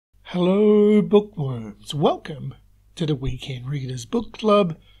Hello bookworms, welcome to the Weekend Readers Book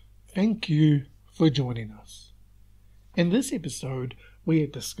Club. Thank you for joining us. In this episode we are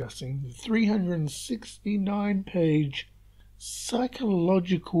discussing the 369-page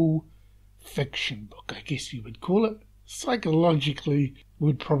psychological fiction book, I guess you would call it. Psychologically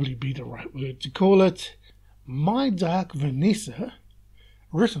would probably be the right word to call it. My Dark Vanessa,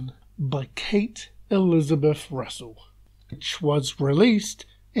 written by Kate Elizabeth Russell, which was released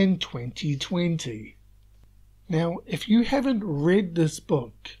in 2020. Now, if you haven't read this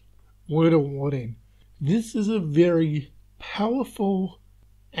book, word of warning, this is a very powerful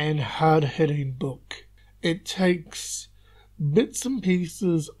and hard-hitting book. It takes bits and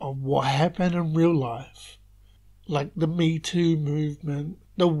pieces of what happened in real life, like the Me Too movement,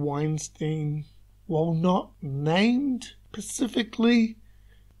 the Weinstein, while not named specifically,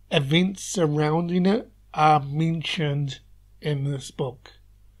 events surrounding it are mentioned in this book.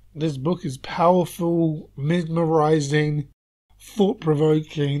 This book is powerful, mesmerizing,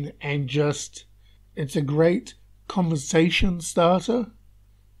 thought-provoking, and it's a great conversation starter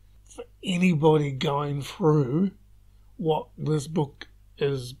for anybody going through what this book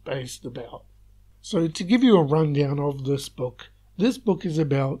is based about. So to give you a rundown of this book is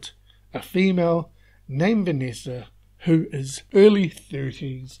about a female named Vanessa who is early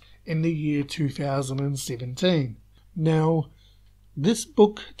 30s in the year 2017. Now, this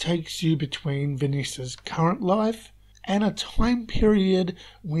book takes you between Vanessa's current life and a time period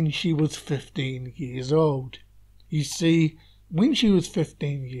when she was 15 years old. You see, when she was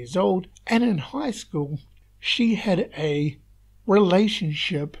 15 years old and in high school, she had a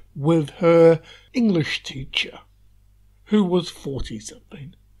relationship with her English teacher, who was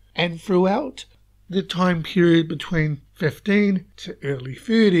 40-something. And throughout the time period between 15 to early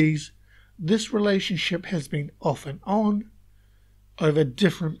 30s, this relationship has been off and on over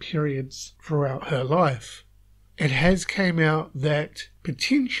different periods throughout her life. It has come out that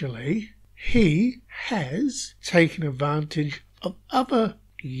potentially he has taken advantage of other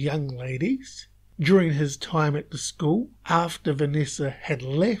young ladies during his time at the school after Vanessa had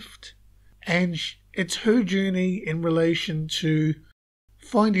left, and it's her journey in relation to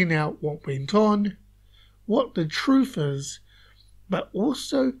finding out what went on, what the truth is, but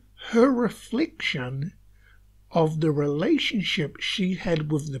also her reflection of the relationship she had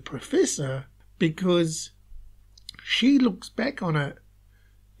with the professor, because she looks back on it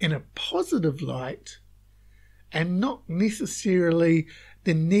in a positive light and not necessarily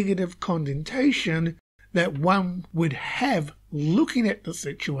the negative connotation that one would have looking at the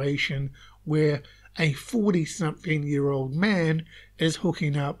situation where a 40-something-year-old man is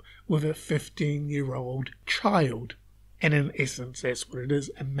hooking up with a 15-year-old child. And in essence, that's what it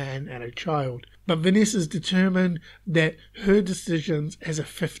is, a man and a child. But Vanessa's determined that her decisions as a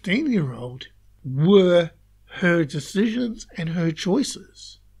 15-year-old were her decisions and her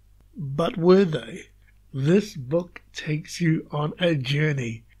choices. But were they? This book takes you on a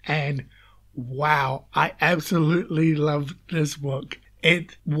journey. And wow, I absolutely loved this book.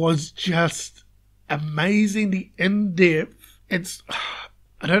 It was just amazingly in-depth.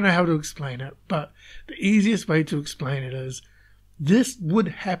 I don't know how to explain it, but the easiest way to explain it is this would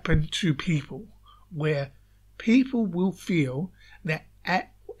happen to people, where people will feel that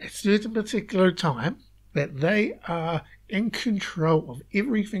at a certain particular time that they are in control of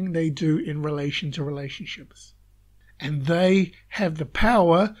everything they do in relation to relationships. And they have the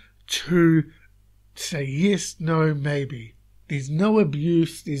power to say yes, no, maybe. There's no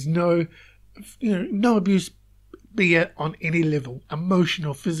abuse, there's no abuse, be it on any level,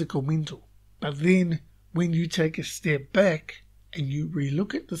 emotional, physical, mental. But then when you take a step back and you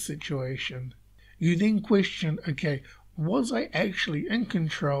relook at the situation, you then question, okay, was I actually in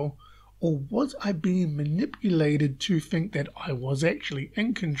control, or was I being manipulated to think that I was actually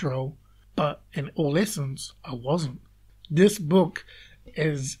in control, but in all essence, I wasn't? This book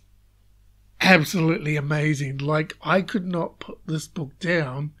is absolutely amazing. Like, I could not put this book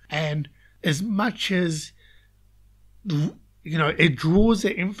down, and as much as it draws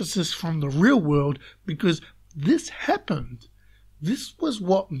the emphasis from the real world, because this happened. This was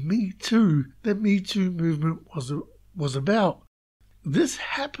what the Me Too movement was about. This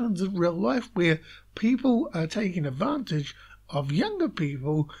happens in real life, where people are taking advantage of younger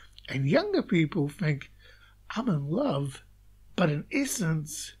people, and younger people think, I'm in love, but in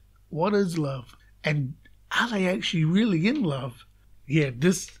essence, what is love? And are they actually really in love? Yeah,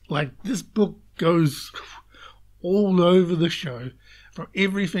 this book goes all over the show, from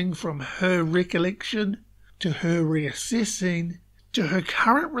everything from her recollection to her reassessing to her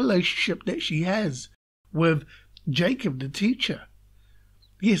current relationship that she has with Jacob, the teacher.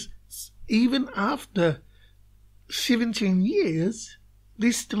 Yes, even after 17 years,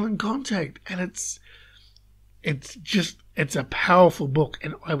 they're still in contact. And it's a powerful book,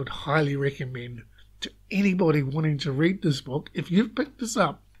 and I would highly recommend to anybody wanting to read this book, if you've picked this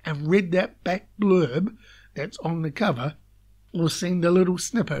up and read that back blurb that's on the cover, or seen the little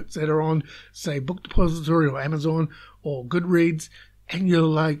snippets that are on, say, Book Depository or Amazon or Goodreads, and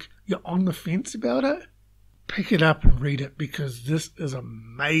you're on the fence about it, pick it up and read it, because this is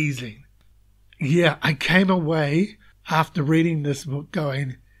amazing. Yeah, I came away after reading this book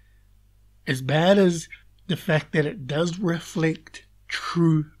going, as bad as the fact that it does reflect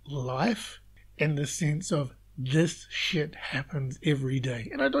true life, in the sense of this shit happens every day.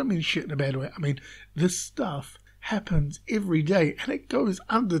 And I don't mean shit in a bad way. I mean, this stuff happens every day and it goes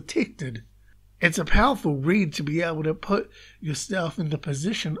undetected. It's a powerful read to be able to put yourself in the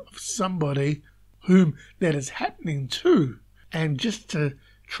position of somebody whom that is happening to, and just to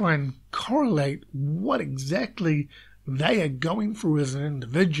try and correlate what exactly they are going through as an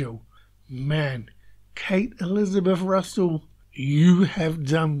individual. Man, Kate Elizabeth Russell, you have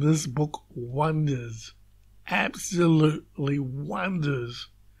done this book wonders. Absolutely wonders.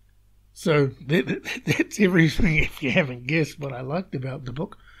 So that's everything, if you haven't guessed what I liked about the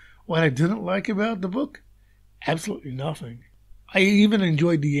book. What I didn't like about the book? Absolutely nothing. I even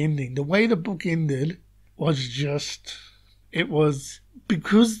enjoyed the ending. The way the book ended was just... It was...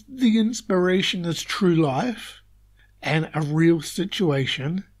 Because the inspiration is true life and a real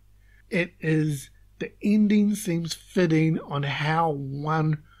situation, it is... The ending seems fitting on how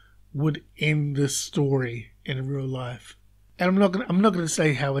one would end this story in real life. And I'm not going to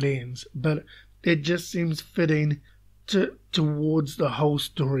say how it ends, but it just seems fitting towards the whole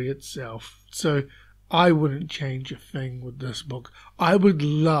story itself. So I wouldn't change a thing with this book. I would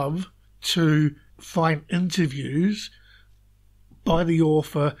love to find interviews by the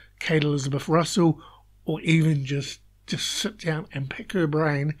author, Kate Elizabeth Russell, or even just sit down and pick her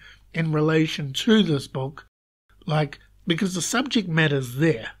brain in relation to this book, because the subject matter's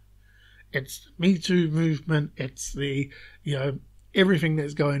there. It's the Me Too movement, it's the, everything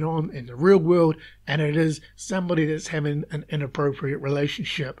that's going on in the real world, and it is somebody that's having an inappropriate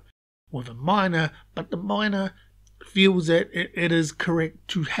relationship with a minor, but the minor feels that it is correct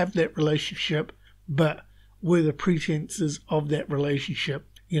to have that relationship, but were the pretenses of that relationship,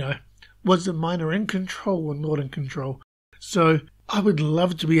 was the minor in control or not in control? So I would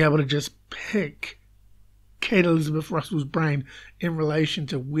love to be able to just pick Kate Elizabeth Russell's brain in relation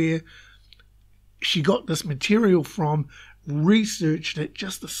to where she got this material from, researched it,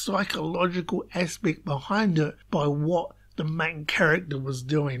 just the psychological aspect behind it by what the main character was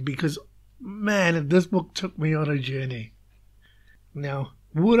doing, because, man, this book took me on a journey. Now,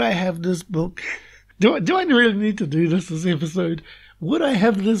 would I have this book... Do I really need to do this episode? Would I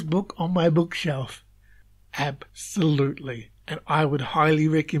have this book on my bookshelf? Absolutely. And I would highly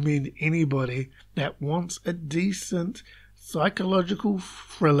recommend anybody that wants a decent psychological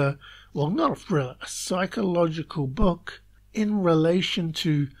thriller, well, not a thriller, a psychological book in relation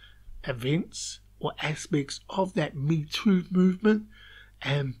to events or aspects of that Me Too movement,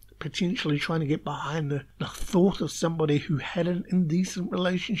 and potentially trying to get behind the thought of somebody who had an indecent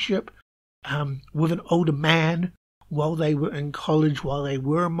relationship with an older man while they were in college, while they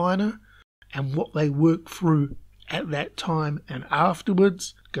were a minor, and what they worked through at that time and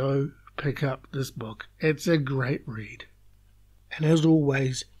afterwards. Go pick up this book. It's a great read. And as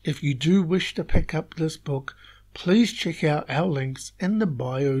always, if you do wish to pick up this book, please check out our links in the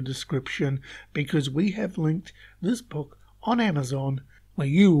bio description, because we have linked this book on Amazon, where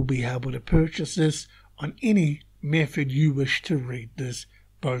you will be able to purchase this on any method you wish to read this,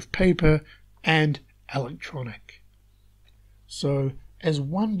 both paper and electronic. So, as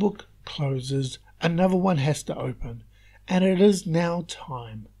one book closes, another one has to open, and it is now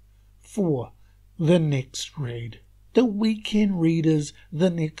time for the next read. The Weekend Readers The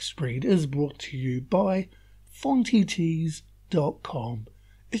Next Read is brought to you by Fontytees.com.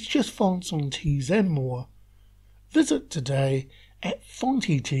 It's just fonts on teas and more. Visit today at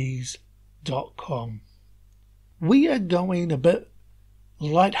Fontytees.com. We are going a bit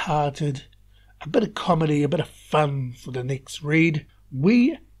light-hearted, a bit of comedy, a bit of fun for the next read.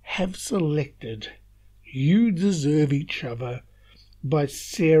 We have selected You Deserve Each Other by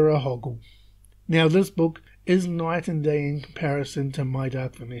Sarah Hogle. Now, this book is night and day in comparison to My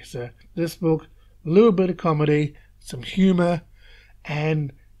Dark Vanessa. This book, a little bit of comedy, some humour,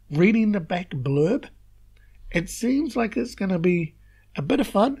 and reading the back blurb, it seems like it's going to be a bit of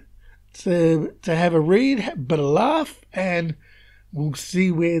fun to have a read, a bit of laugh, and we'll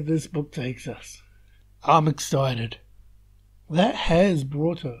see where this book takes us. I'm excited. that has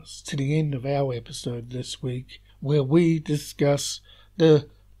brought us to the end of our episode this week, where we discuss the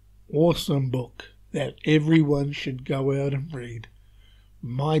awesome book that everyone should go out and read,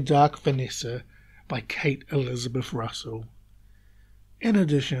 My Dark Vanessa by Kate Elizabeth Russell. In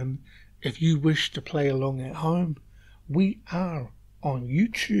addition, if you wish to play along at home, we are on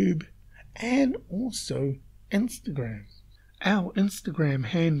YouTube and also Instagram. Our Instagram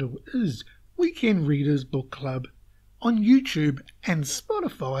handle is Weekend Readers Book Club. On YouTube and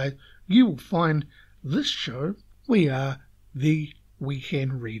Spotify, you will find this show. We are the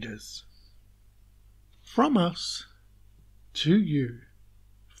Weekend Readers. From us to you,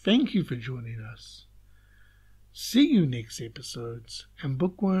 thank you for joining us. See you next episodes, and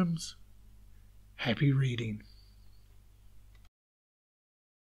bookworms, happy reading.